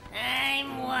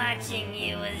watching,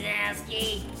 you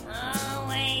Wazowski.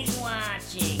 Always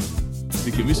watching. Hey,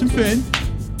 give me some fin.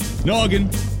 Noggin.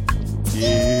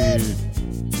 Yeah.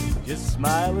 Just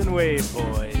smile and wave,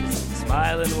 boys.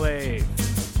 Smile and wave.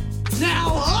 Now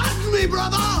hug me,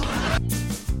 brother!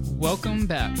 Welcome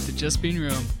back to Just Being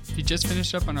Real. If you just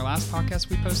finished up on our last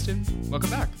podcast we posted, welcome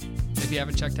back. If you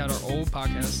haven't checked out our old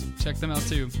podcasts, check them out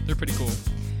too. They're pretty cool.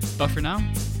 But for now,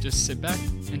 just sit back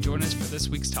and join us for this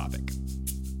week's topic.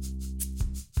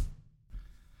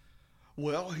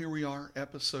 Well, here we are,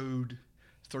 episode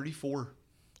 34.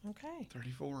 Okay.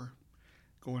 34.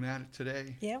 Going at it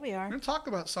today. Yeah, we We're are. going to talk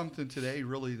about something today,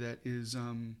 really, that is,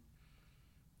 I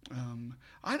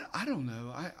don't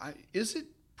know. Is it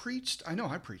preached? I know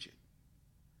I preach it.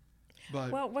 But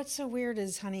Well, what's so weird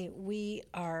is, honey,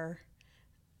 I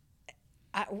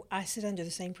sit under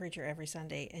the same preacher every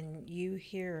Sunday, and you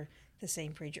hear the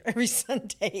same preacher every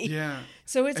Sunday. yeah,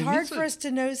 So it's And hard he's for us to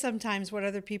know sometimes what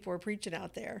other people are preaching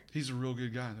out there. he's a real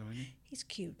good guy, though, isn't he? He's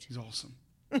cute. He's awesome.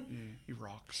 Yeah, he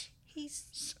rocks. I'm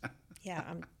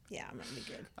gonna be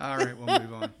good. All right, we'll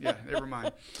move on. Yeah, never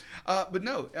mind. But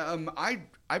no,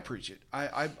 I preach it.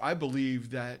 I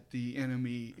believe that the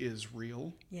enemy is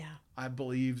real. Yeah. I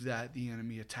believe that the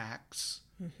enemy attacks.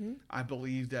 Mm-hmm. I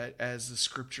believe that, as the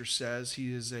scripture says,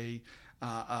 he is he's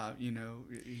out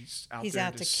He's there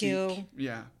out to seek. kill,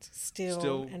 Yeah,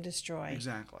 Steal and destroy.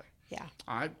 exactly. Yeah.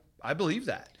 I believe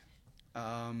that.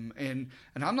 And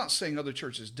I'm not saying other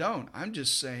churches don't. I'm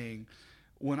just saying,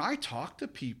 when I talk to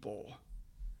people,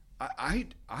 I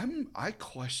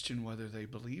question whether they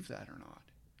believe that or not,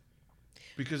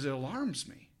 because it alarms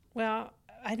me. Well,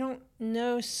 I don't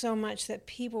know so much that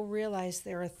people realize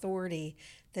their authority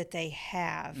that they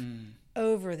have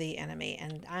over the enemy,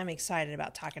 and I'm excited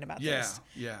about talking about this.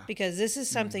 Yeah. Because this is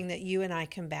something that you and I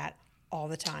combat all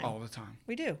the time. All the time.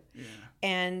 We do. Yeah.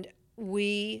 And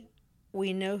we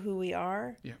know who we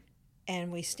are, Yeah.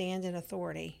 and we stand in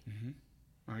authority.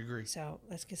 I agree. So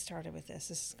let's get started with this.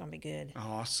 This is going to be good.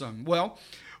 Awesome. Well,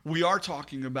 we are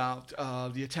talking about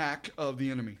the attack of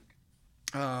the enemy.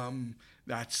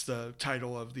 That's the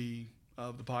title of the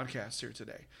podcast here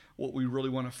today. What we really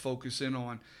want to focus in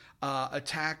on,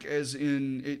 attack as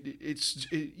in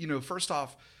first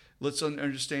off, let's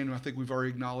understand. I think we've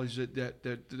already acknowledged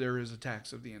that there is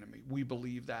attacks of the enemy. We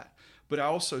believe that, but I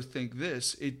also think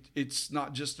it's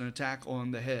not just an attack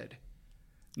on the head.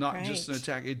 Not just an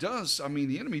attack. It does. I mean,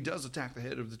 the enemy does attack the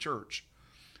head of the church,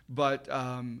 but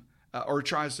or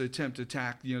tries to attempt to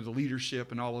attack, the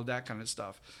leadership and all of that kind of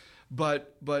stuff.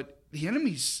 But the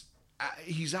enemy's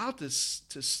he's out to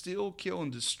steal, kill,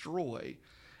 and destroy.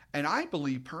 And I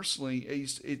believe personally,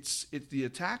 it's the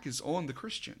attack is on the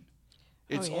Christian.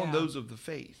 It's on those of the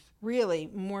faith. Really,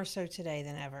 more so today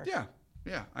than ever.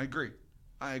 Yeah, I agree.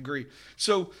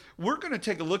 So we're going to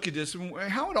take a look at this. And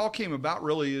how it all came about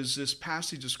really is this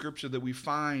passage of scripture that we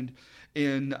find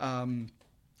in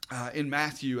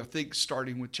Matthew, I think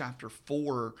starting with chapter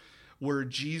 4, where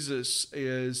Jesus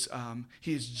is,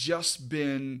 he has just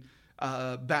been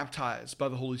baptized by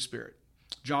the Holy Spirit.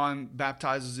 John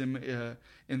baptizes him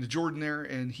in the Jordan there,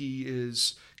 and he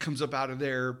comes up out of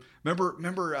there.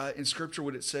 Remember in scripture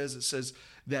what it says? It says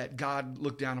that God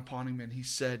looked down upon him and he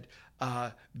said,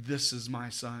 this is my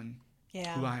son,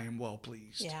 who I am well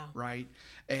pleased. Yeah. Right?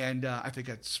 And I think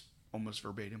that's almost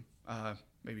verbatim.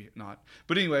 Maybe not.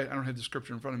 But anyway, I don't have the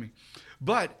scripture in front of me.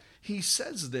 But he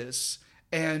says this,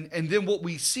 and then what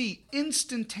we see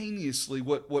instantaneously,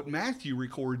 what Matthew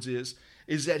records is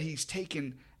that he's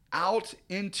taken out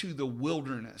into the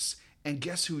wilderness. And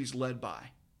guess who he's led by?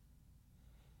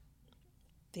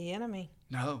 The enemy.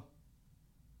 No.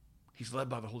 He's led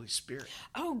by the Holy Spirit.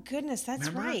 Oh, goodness, that's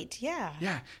Remember? right. Yeah.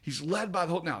 Yeah, he's led by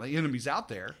the Holy... Now, the enemy's out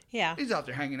there. Yeah. He's out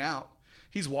there hanging out.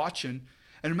 He's watching.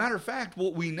 And a matter of fact,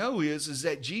 what we know is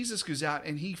that Jesus goes out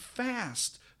and he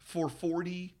fasts for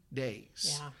 40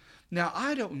 days. Yeah. Now,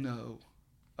 I don't know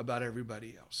about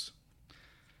everybody else,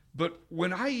 but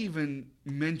when I even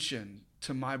mention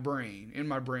to my brain,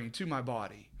 to my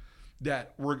body,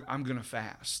 that I'm going to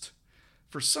fast,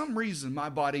 for some reason my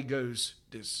body goes,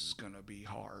 this is going to be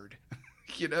hard,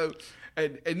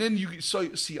 and then you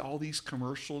see all these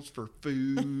commercials for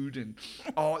food and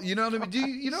all, you know what I mean? Do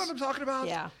you know what I'm talking about?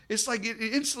 Yeah. It's like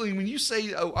instantly when you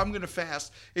say, oh, I'm going to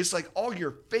fast, it's like all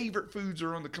your favorite foods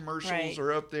are on the commercials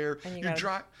or up there. And you're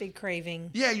got a big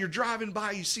craving. Yeah, you're driving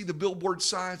by, you see the billboard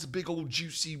signs, a big old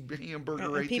juicy hamburger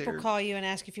right there. And people call you and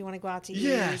ask if you want to go out to eat.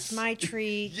 Yes. It's my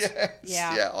treat. Yes.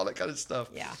 Yeah. All that kind of stuff.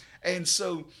 Yeah. And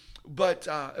so, but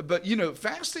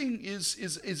fasting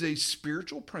is a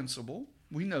spiritual principle.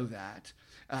 We know that.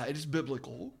 It is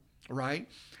biblical, right?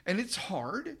 And it's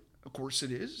hard. Of course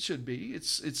it is. It should be.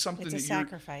 It's something It's a that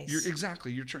sacrifice.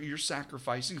 You're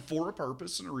sacrificing for a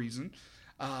purpose and a reason.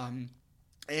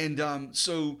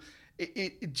 So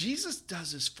Jesus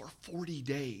does this for 40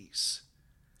 days.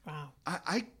 Wow.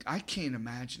 I can't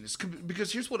imagine this,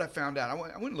 because here's what I found out. I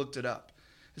went and looked it up.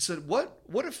 It said, what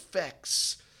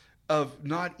effects of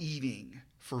not eating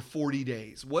for 40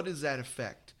 days? What does that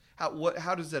affect?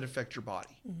 How does that affect your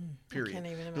body? Period. can't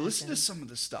even Now listen to imagine. some of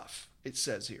the stuff it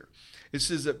says here. It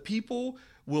says that people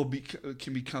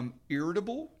can become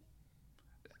irritable.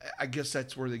 I guess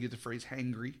that's where they get the phrase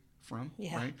hangry from,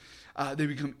 Yeah. right? They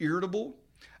become irritable.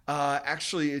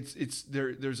 Actually,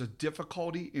 there's a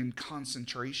difficulty in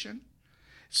concentration.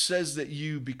 It says that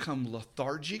you become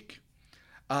lethargic.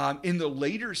 In the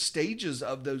later stages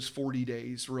of those 40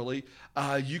 days, really,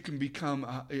 you can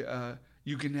become,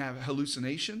 you can have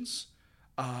hallucinations.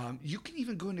 You can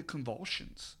even go into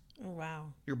convulsions. Oh,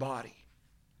 wow. Your body.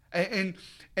 And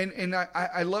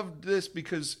I love this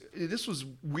because this was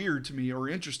weird to me, or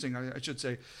interesting, I should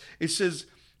say. It says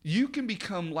you can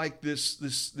become like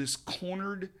this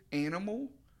cornered animal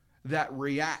that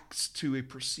reacts to a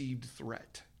perceived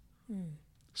threat.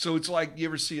 So it's like, you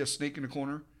ever see a snake in a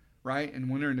corner, right? And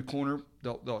when they're in the corner,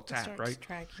 they'll attack, Starts right?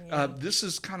 tracking you. This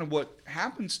is kind of what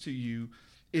happens to you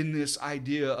in this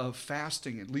idea of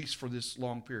fasting, at least for this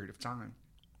long period of time.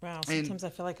 Wow. Sometimes I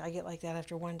feel like I get like that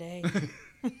after one day.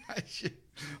 Like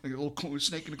a little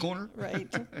snake in the corner, Right.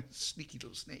 Sneaky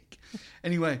little snake.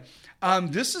 Anyway,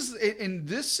 this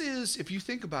is, if you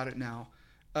think about it now,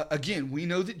 again, we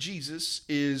know that Jesus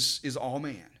is all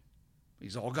man,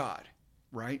 he's all God,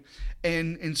 right?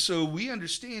 And so we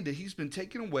understand that he's been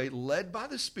taken away, led by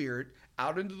the Spirit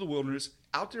out into the wilderness,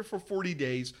 out there for 40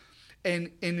 days,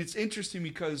 and it's interesting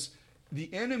because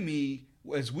the enemy,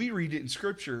 as we read it in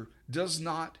Scripture, does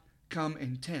not come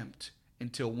and tempt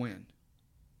until when?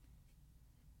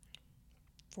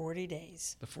 40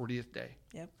 days. The 40th day,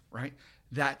 Yep. right?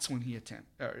 That's when he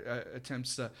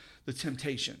attempts the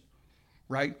temptation,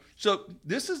 right? So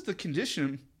this is the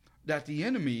condition that the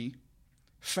enemy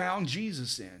found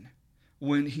Jesus in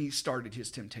when he started his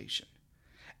temptation.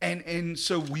 And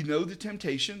so we know the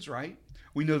temptations, right?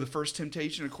 We know the first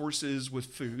temptation, of course, is with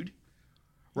food,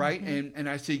 right? And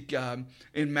I think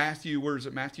in Matthew, where is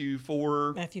it? Matthew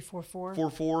 4? Matthew 4:4.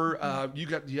 4:4.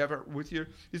 You have it with you?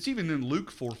 It's even in Luke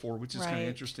 4:4, which is kind Right. of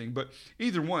interesting. But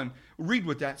either one, read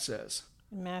what that says.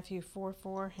 Matthew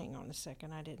 4:4. Hang on a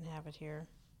second. I didn't have it here.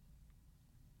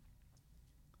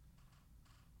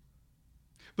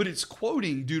 But it's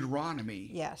quoting Deuteronomy,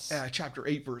 Yes. chapter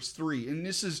 8, verse 3. And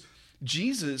this is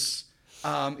Jesus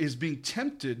is being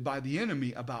tempted by the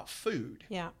enemy about food.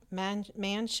 Yeah.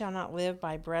 Man shall not live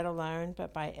by bread alone,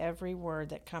 but by every word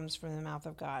that comes from the mouth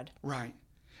of God. Right.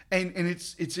 And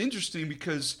it's interesting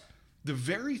because the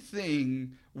very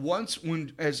thing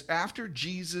after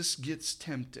Jesus gets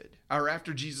tempted, or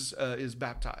after Jesus is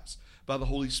baptized by the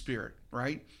Holy Spirit,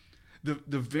 right?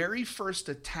 The very first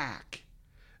attack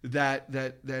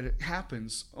that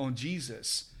happens on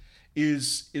Jesus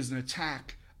is an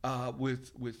attack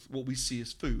with what we see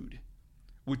as food,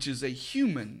 which is a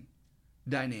human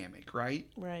dynamic, right?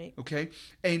 Right. Okay.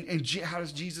 And how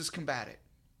does Jesus combat it?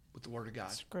 With the Word of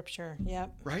God. Scripture.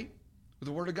 Yep. Right? With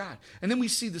the Word of God. And then we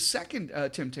see the second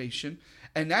temptation,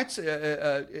 and that's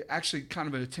actually kind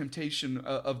of a temptation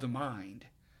of the mind,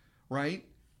 right?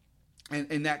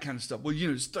 And that kind of stuff. Well,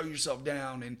 just throw yourself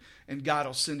down, and God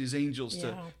will send his angels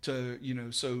to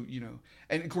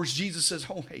And of course, Jesus says,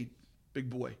 oh, hey, big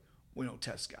boy, we don't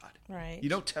test God. Right. You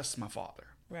don't test my Father.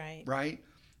 Right. Right?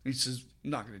 And he says, I'm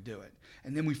not going to do it.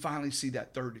 And then we finally see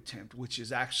that third attempt, which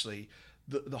is actually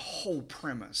the whole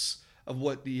premise of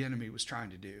what the enemy was trying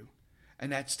to do.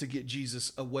 And that's to get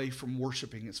Jesus away from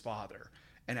worshiping his Father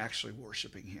and actually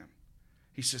worshiping him.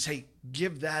 He says, hey,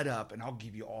 give that up and I'll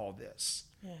give you all this.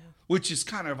 Yeah. Which is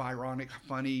kind of ironic,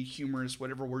 funny, humorous,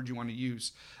 whatever word you want to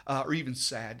use, or even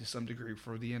sad to some degree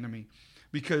for the enemy,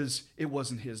 because it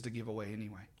wasn't his to give away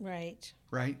anyway. Right.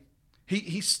 Right?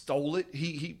 He stole it.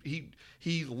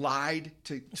 He lied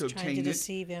to obtain it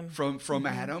deceive him. from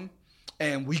Adam,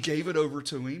 and we gave it over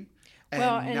to him.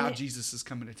 And now Jesus is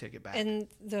coming to take it back. And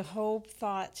the whole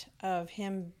thought of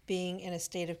him being in a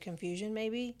state of confusion,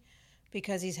 maybe,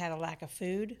 because he's had a lack of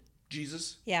food.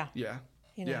 Jesus? Yeah. Yeah.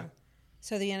 Yeah.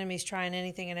 So the enemy's trying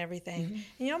anything and everything.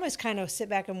 And you almost kind of sit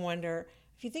back and wonder,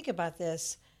 if you think about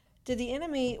this,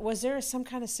 was there some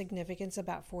kind of significance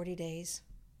about 40 days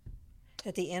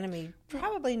that the enemy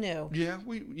probably knew? Yeah,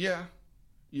 we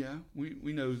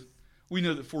know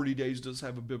that 40 days does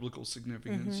have a biblical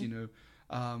significance,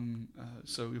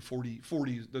 so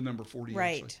 40 is the number 40.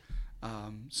 Right.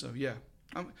 Actually. So yeah,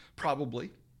 probably.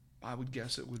 I would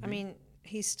guess it would be. I mean,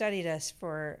 he studied us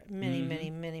for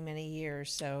many, many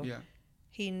years, so yeah.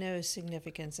 he knows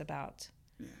significance about,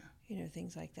 Yeah.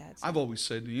 things like that. So, I've always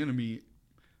said the enemy,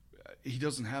 he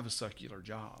doesn't have a secular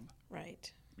job.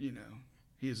 right.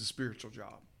 He has a spiritual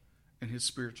job, and his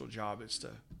spiritual job is to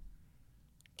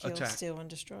Kill, attack. steal, and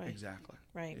destroy. Exactly.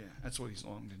 Right. Yeah, that's what he's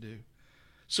longing to do.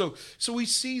 So we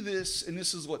see this, and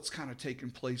this is what's kind of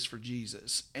taken place for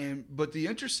Jesus. But the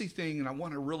interesting thing, and I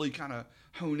want to really kind of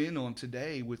hone in on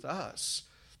today with us,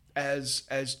 as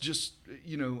just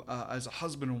as a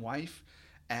husband and wife,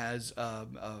 as a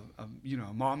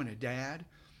mom and a dad,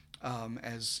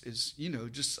 as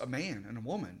just a man and a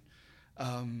woman,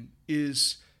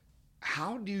 is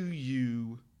how do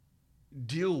you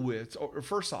deal with? Or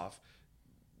first off,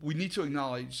 we need to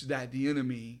acknowledge that the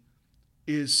enemy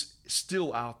is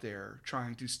still out there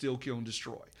trying to steal, kill, and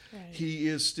destroy. Right. He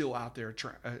is still out there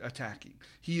attacking.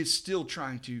 He is still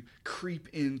trying to creep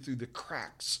in through the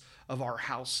cracks of our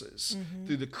houses,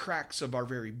 through the cracks of our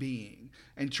very being,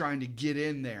 and trying to get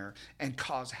in there and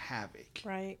cause havoc.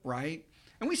 Right. Right?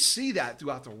 And we see that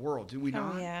throughout the world, do we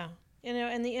not? Oh, yeah.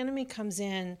 And the enemy comes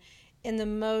in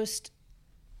the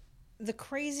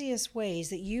craziest ways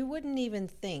that you wouldn't even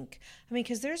think. I mean,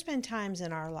 because there's been times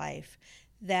in our life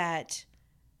that,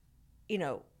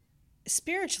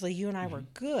 spiritually, you and I were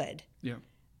good, Yeah.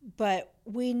 but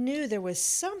we knew there was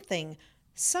some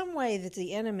way that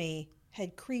the enemy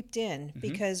had creeped in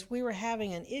because we were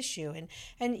having an issue.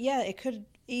 And yeah, it could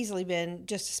easily been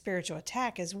just a spiritual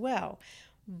attack as well.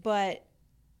 But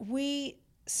we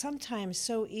sometimes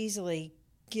so easily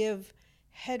give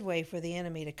headway for the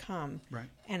enemy to come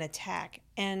and attack.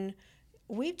 And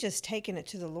we've just taken it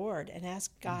to the Lord and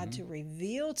asked God to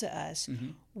reveal to us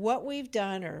what we've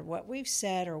done or what we've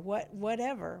said or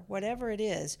whatever it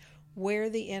is, where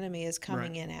the enemy is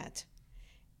coming in at.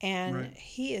 And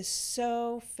he is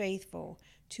so faithful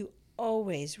to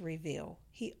always reveal.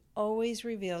 He always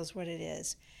reveals what it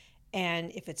is.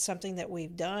 And if it's something that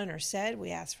we've done or said, we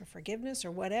ask for forgiveness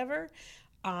or whatever.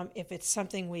 If it's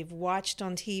something we've watched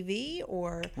on TV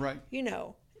or,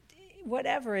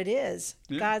 whatever it is,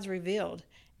 God's revealed.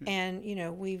 And,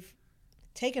 we've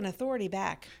taken authority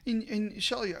back. And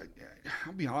Shelley,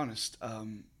 I'll be honest,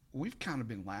 we've kind of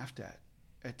been laughed at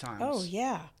times. Oh,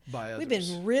 yeah. By others. We've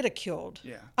been ridiculed.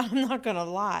 Yeah. I'm not going to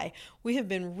lie. We have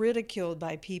been ridiculed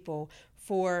by people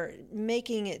for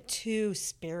making it too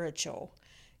spiritual,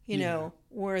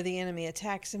 where the enemy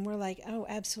attacks. And we're like, oh,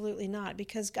 absolutely not.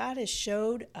 Because God has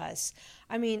showed us.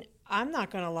 I mean, I'm not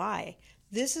going to lie.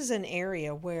 This is an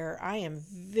area where I am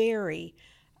very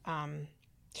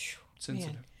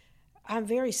sensitive. I'm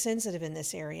very sensitive in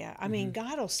this area. I mean,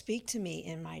 God will speak to me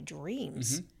in my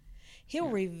dreams. He'll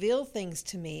reveal things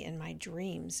to me in my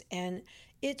dreams. And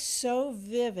it's so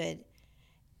vivid.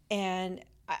 And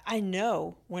I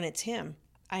know when it's him.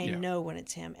 I know when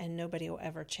it's him. And nobody will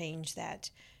ever change that.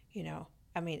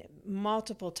 I mean,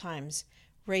 multiple times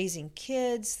raising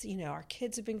kids, our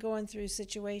kids have been going through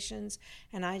situations.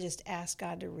 And I just ask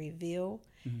God to reveal.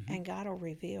 And God will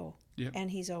reveal. And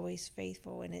he's always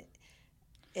faithful. And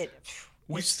it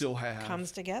still have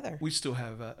comes together. We still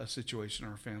have a situation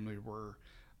in our family where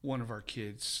one of our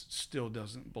kids still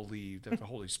doesn't believe that the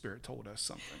Holy Spirit told us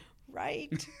something.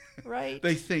 Right.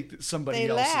 They think that somebody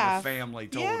else laugh. in the family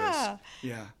told us.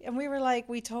 Yeah. And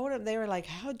we told them, they were like,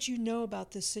 how'd you know about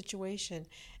this situation?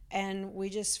 And we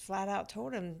just flat out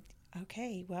told them,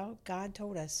 okay, well, God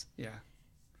told us. Yeah.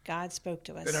 God spoke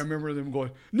to us. And I remember them going,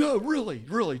 no, really,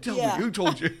 tell me, who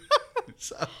told you?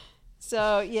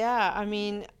 So, yeah, I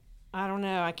mean, I don't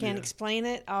know. I can't explain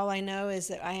it. All I know is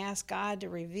that I ask God to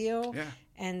reveal,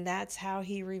 and that's how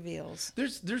he reveals.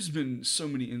 There's been so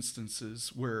many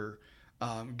instances where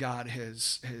God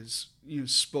has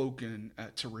spoken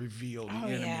to reveal the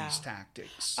enemy's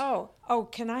tactics. Oh,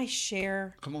 can I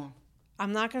share? Come on.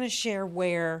 I'm not going to share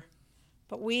where,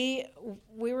 but we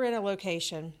were in a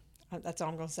location. That's all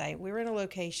I'm going to say. We were in a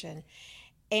location,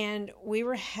 and we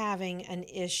were having an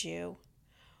issue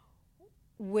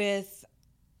with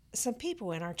some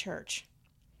people in our church.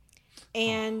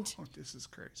 And this is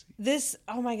crazy.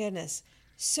 Oh my goodness.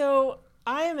 So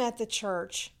I am at the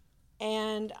church,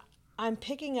 and I'm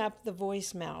picking up the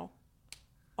voicemail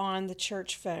on the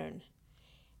church phone.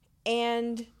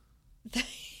 And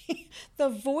the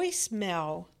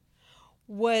voicemail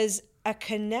was a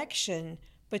connection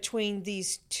between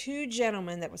these two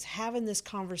gentlemen that was having this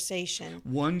conversation.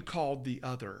 One called the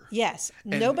other. Yes.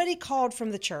 And nobody called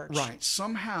from the church. Right.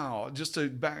 Somehow, just to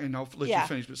back, and I'll let you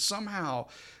finish, but somehow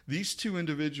these two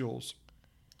individuals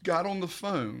got on the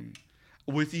phone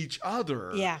with each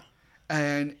other. Yeah.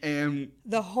 And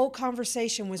The whole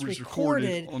conversation was Was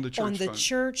recorded recorded on the church phone.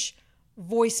 church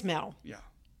voicemail. yeah.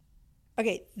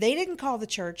 Okay, they didn't call the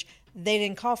church. They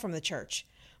didn't call from the church.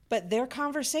 But their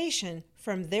conversation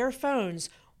from their phones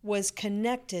was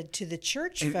connected to the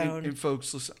church phone. And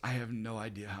folks, listen, I have no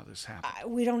idea how this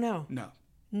happened. We don't know. No,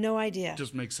 No idea.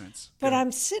 just makes sense. But Go ahead.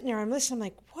 I'm sitting there, I'm listening, I'm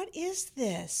like, what is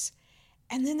this?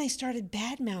 And then they started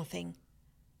bad mouthing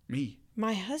Me.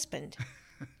 my husband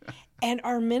and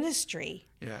our ministry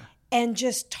Yeah. and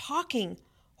just talking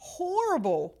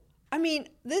horrible. I mean,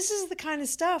 this is the kind of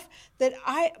stuff that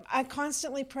I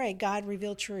constantly pray, God,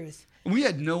 reveal truth. We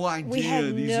had no idea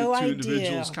had these no two idea.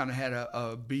 individuals kind of had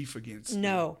a beef against them.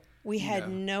 No, we had Yeah.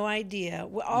 no idea.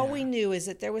 All we knew is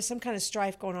that there was some kind of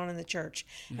strife going on in the church,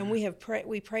 and we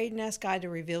prayed and asked God to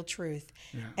reveal truth.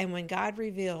 Yeah. And when God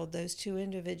revealed those two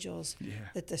individuals,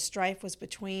 that the strife was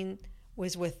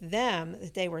with them,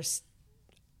 that they were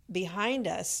behind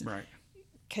us, Right.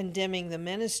 condemning the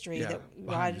ministry, Yeah, that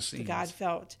behind the scenes.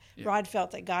 Rod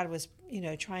felt that God was,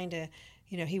 trying to,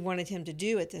 he wanted him to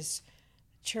do at this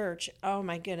church. Oh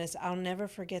my goodness, I'll never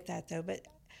forget that though. But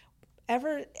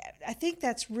I think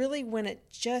that's really when it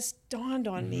just dawned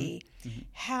on me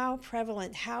how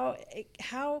prevalent,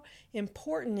 how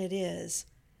important it is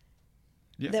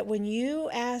that when you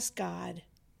ask God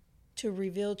to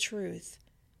reveal truth,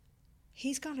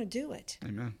 He's going to do it.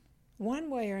 Amen. One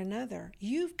way or another.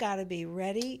 You've got to be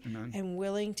ready Amen. and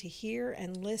willing to hear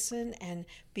and listen and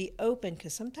be open,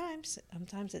 because sometimes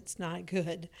it's not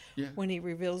good when He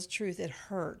reveals truth. It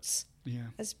hurts,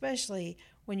 especially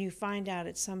when you find out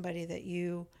it's somebody that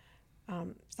you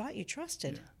thought you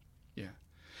trusted. Yeah.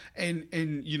 And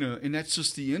that's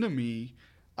just the enemy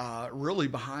really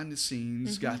behind the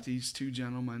scenes got these two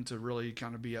gentlemen to really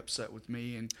kind of be upset with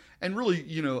me and really,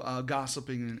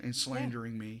 gossiping and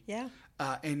slandering me. Yeah.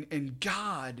 And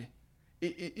God,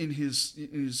 in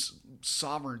His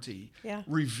sovereignty, Yeah.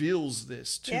 reveals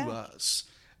this to Yeah. us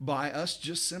by us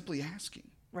just simply asking.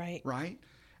 Right. Right.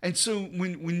 And so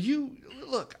when you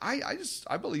look, I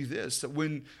believe this, that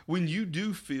when you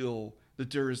do feel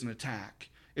that there is an attack,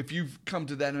 if you've come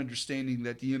to that understanding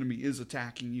that the enemy is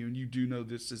attacking you and you do know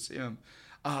this is him,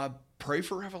 pray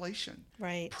for revelation.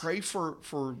 Right. Pray for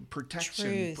protection.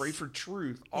 Truth. Pray for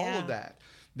truth. All of that.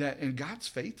 And God's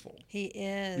faithful. He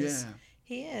is. Yeah.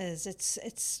 He is.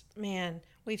 It's man,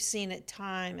 we've seen it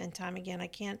time and time again.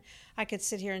 I could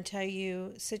sit here and tell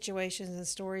you situations and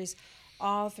stories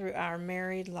all through our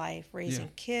married life, raising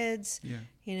kids.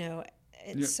 Yeah.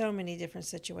 It's so many different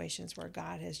situations where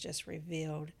God has just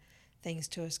revealed things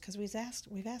to us because we've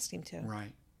asked Him to.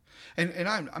 Right. And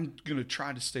I'm going to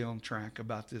try to stay on track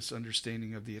about this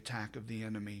understanding of the attack of the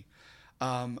enemy.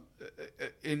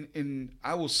 And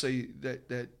I will say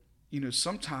that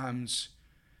sometimes,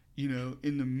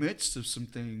 in the midst of some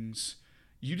things,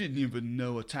 you didn't even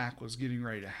know attack was getting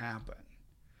ready to happen.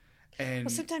 And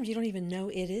Well, sometimes you don't even know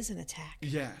it is an attack.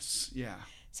 yes, yeah.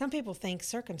 Some people think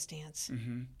circumstance.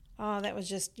 Mm-hmm. Oh, that was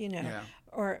just,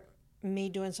 or me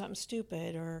doing something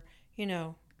stupid, or,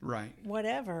 Right.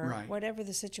 whatever, Right. whatever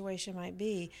the situation might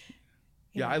be.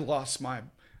 Yeah, I lost my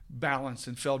balance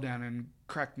and fell down and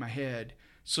cracked my head.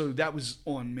 So that was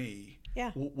on me.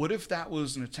 Yeah. What if that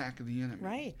was an attack of the enemy?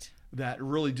 Right. That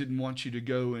really didn't want you to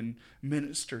go and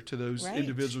minister to those Right.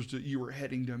 individuals that you were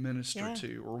heading to minister Yeah.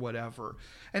 to or whatever.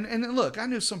 And then look, I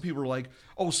know some people are like,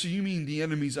 oh, so you mean the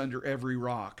enemy's under every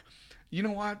rock? You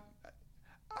know what?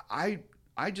 I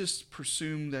just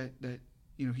presume that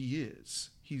he is.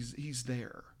 He's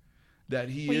there. That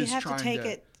he Well, is you have trying to take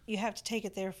it. You have to take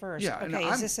it there first. Yeah, and Okay.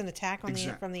 Is I'm- this an attack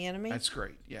from the enemy? That's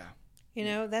great. Yeah.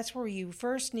 That's where you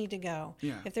first need to go.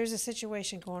 Yeah. If there's a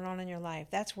situation going on in your life,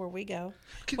 that's where we go.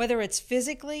 Whether it's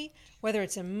physically, whether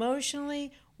it's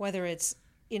emotionally, whether it's,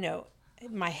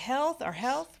 my health, our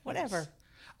health, whatever.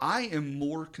 I am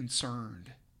more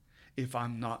concerned if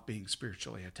I'm not being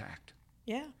spiritually attacked.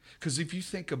 Yeah. Because if you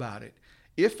think about it,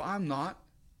 if I'm not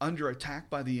under attack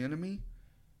by the enemy,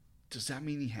 does that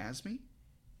mean he has me?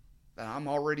 That I'm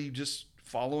already just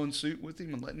following suit with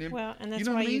him and letting him? Well, and that's you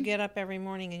know why what I mean? you get up every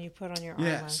morning and you put on your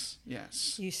armor.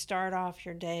 Yes. You start off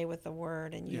your day with the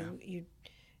word, and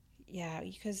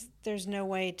because there's no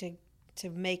way to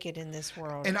make it in this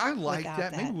world. And I like without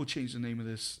that. Maybe we'll change the name of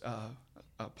this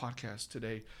podcast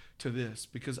today to this,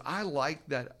 because I like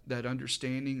that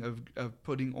understanding of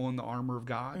putting on the armor of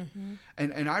God. Mm-hmm.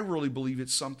 And I really believe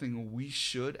it's something we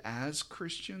should, as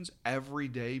Christians, every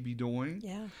day be doing.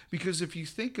 Yeah. Because if you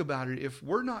think about it, if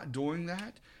we're not doing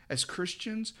that as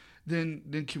Christians,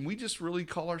 then can we just really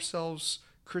call ourselves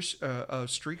Christian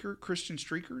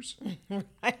streakers?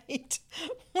 Right.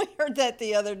 heard that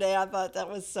the other day. I thought that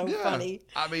was so Yeah, funny.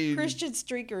 I mean, Christian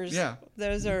streakers. Yeah.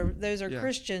 Those are Yeah.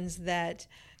 Christians that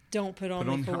don't put on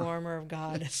the full armor of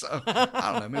God. So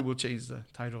I don't know. Maybe we'll change the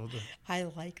title of the. I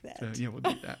like that. Yeah, we'll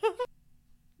do that.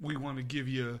 We want to give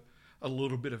you a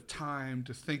little bit of time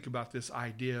to think about this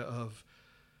idea of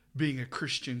being a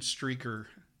Christian streaker.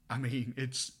 I mean,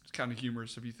 it's kind of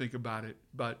humorous if you think about it.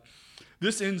 But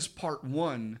this ends part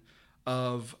 1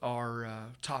 of our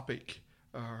topic,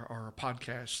 our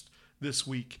podcast this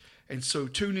week. And so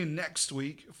tune in next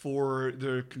week for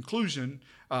the conclusion,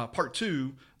 part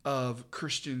 2 of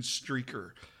Christian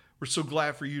Streaker. We're so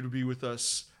glad for you to be with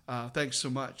us. Thanks so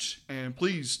much. And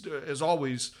please, as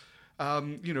always,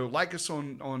 like us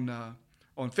on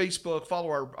Facebook, follow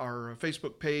our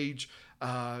Facebook page,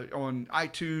 on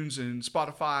iTunes and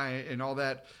Spotify and all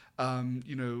that.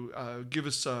 Give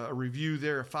us a review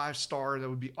there, a 5-star. That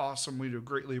would be awesome. We'd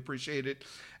greatly appreciate it.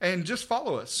 And just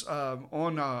follow us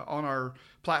on our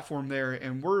platform there.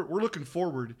 And we're looking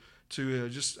forward to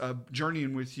just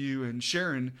journeying with you and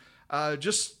sharing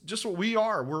just what we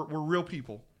are. We're real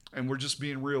people, and we're just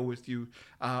being real with you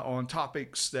on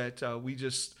topics that we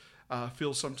just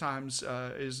feel sometimes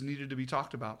is needed to be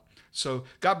talked about. So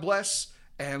God bless,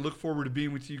 and look forward to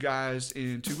being with you guys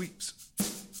in 2 weeks.